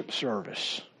worship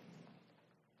service,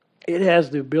 it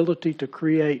has the ability to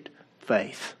create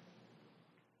faith.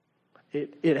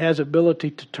 It has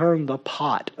ability to turn the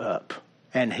pot up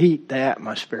and heat the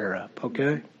atmosphere up,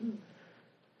 okay?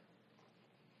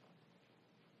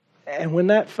 And when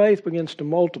that faith begins to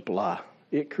multiply,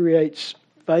 it creates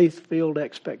faith-filled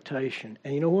expectation.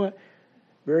 And you know what?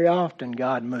 Very often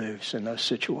God moves in those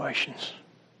situations.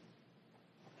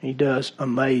 He does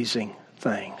amazing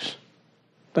things.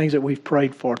 Things that we've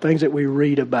prayed for, things that we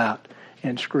read about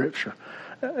in Scripture.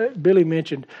 Billy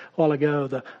mentioned a while ago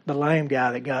the lame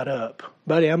guy that got up.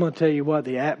 Buddy, I'm going to tell you what,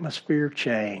 the atmosphere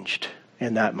changed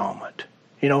in that moment.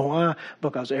 You know why?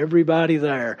 Because everybody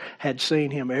there had seen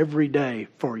him every day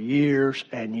for years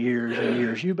and years and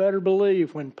years. You better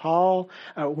believe when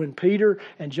Peter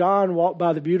and John walked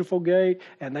by the beautiful gate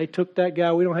and they took that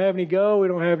guy, we don't have any gold, we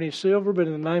don't have any silver, but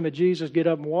in the name of Jesus, get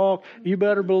up and walk. You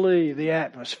better believe the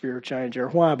atmosphere changed there.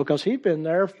 Why? Because he'd been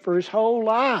there for his whole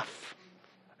life.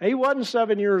 He wasn't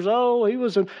 7 years old. He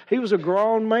was a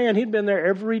grown man. He'd been there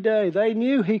every day. They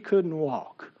knew he couldn't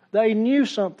walk. They knew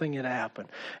something had happened.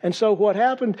 And so what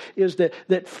happened is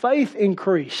that faith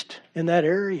increased in that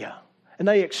area. And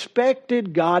they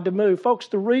expected God to move. Folks,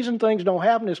 the reason things don't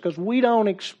happen is because we don't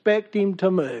expect Him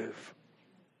to move.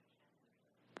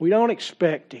 We don't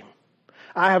expect Him.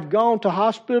 I have gone to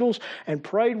hospitals and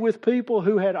prayed with people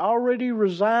who had already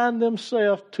resigned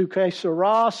themselves to que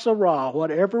sera, sera.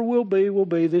 Whatever will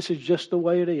be. This is just the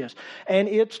way it is. And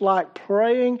it's like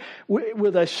praying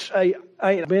with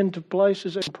I've been to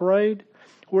places and prayed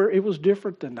where it was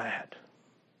different than that.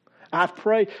 I've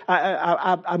prayed.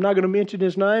 I'm not going to mention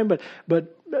his name,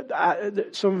 but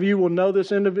some of you will know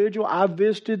this individual. I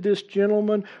visited this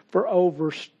gentleman for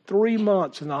over 3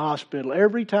 months in the hospital.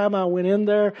 Every time I went in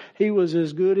there, he was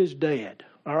as good as dead.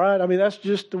 All right? I mean, that's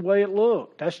just the way it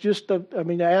looked. That's just I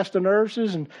asked the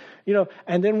nurses and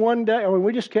then one day,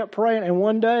 we just kept praying. And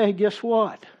one day, guess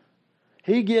what?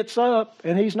 He gets up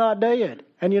and he's not dead.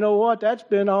 And you know what? That's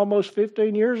been almost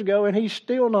 15 years ago and he's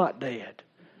still not dead.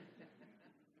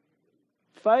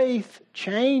 Faith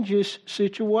changes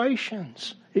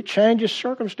situations. It changes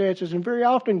circumstances. And very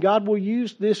often God will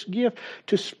use this gift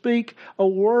to speak a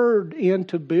word in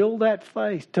to build that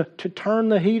faith, to turn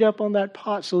the heat up on that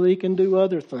pot so that He can do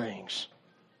other things.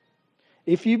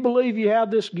 If you believe you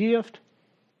have this gift,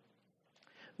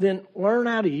 then learn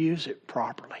how to use it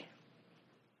properly.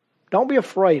 Don't be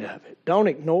afraid of it. Don't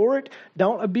ignore it.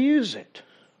 Don't abuse it.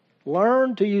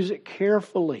 Learn to use it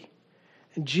carefully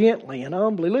and gently and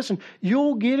humbly. Listen,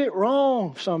 you'll get it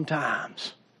wrong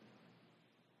sometimes.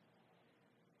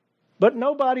 But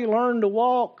nobody learned to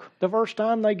walk the first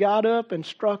time they got up and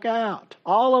struck out.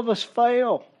 All of us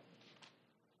fail.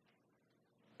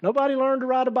 Nobody learned to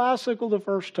ride a bicycle the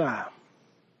first time.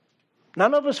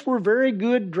 None of us were very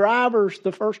good drivers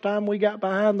the first time we got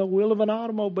behind the wheel of an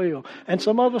automobile. And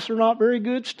some of us are not very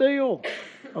good still.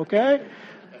 Okay?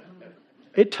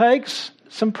 It takes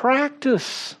some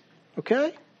practice.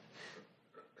 Okay?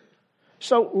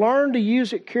 So learn to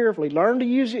use it carefully. Learn to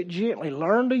use it gently.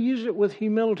 Learn to use it with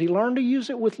humility. Learn to use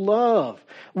it with love,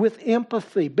 with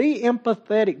empathy. Be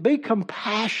empathetic. Be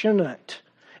compassionate.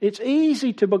 It's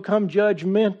easy to become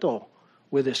judgmental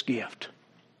with this gift.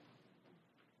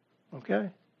 Okay?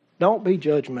 Don't be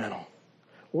judgmental.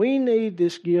 We need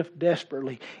this gift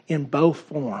desperately in both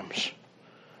forms.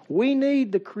 We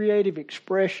need the creative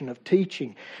expression of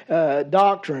teaching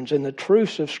doctrines and the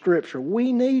truths of Scripture.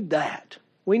 We need that.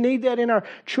 We need that in our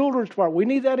children's department. We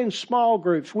need that in small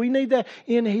groups. We need that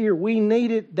in here. We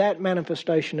need that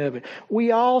manifestation of it.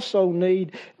 We also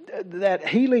need that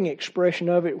healing expression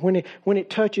of it when it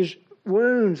touches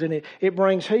wounds and it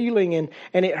brings healing and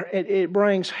it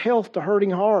brings health to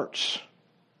hurting hearts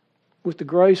with the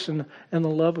grace and the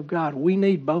love of God. We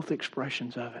need both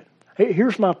expressions of it.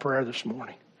 Here's my prayer this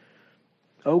morning.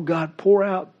 Oh God, pour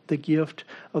out the gift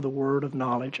of the word of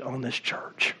knowledge on this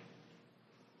church.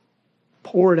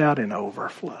 Pour it out in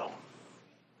overflow.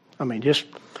 Just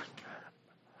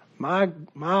my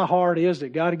heart is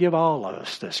that God to give all of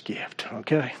us this gift,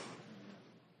 okay?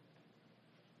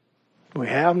 We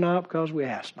have not because we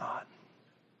ask not.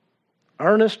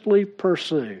 Earnestly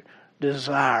pursue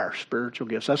desire spiritual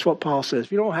gifts. That's what Paul says.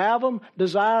 If you don't have them,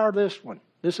 desire this one.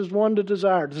 This is one to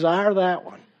desire. Desire that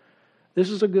one. This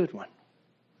is a good one.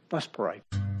 Let's pray.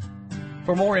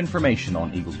 For more information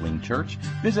on Eagles Wing Church,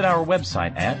 visit our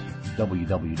website at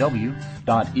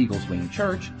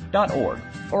www.eagleswingchurch.org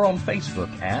or on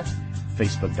Facebook at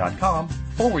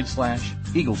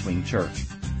facebook.com/Eagles Wing Church.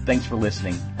 Thanks for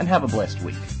listening and have a blessed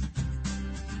week.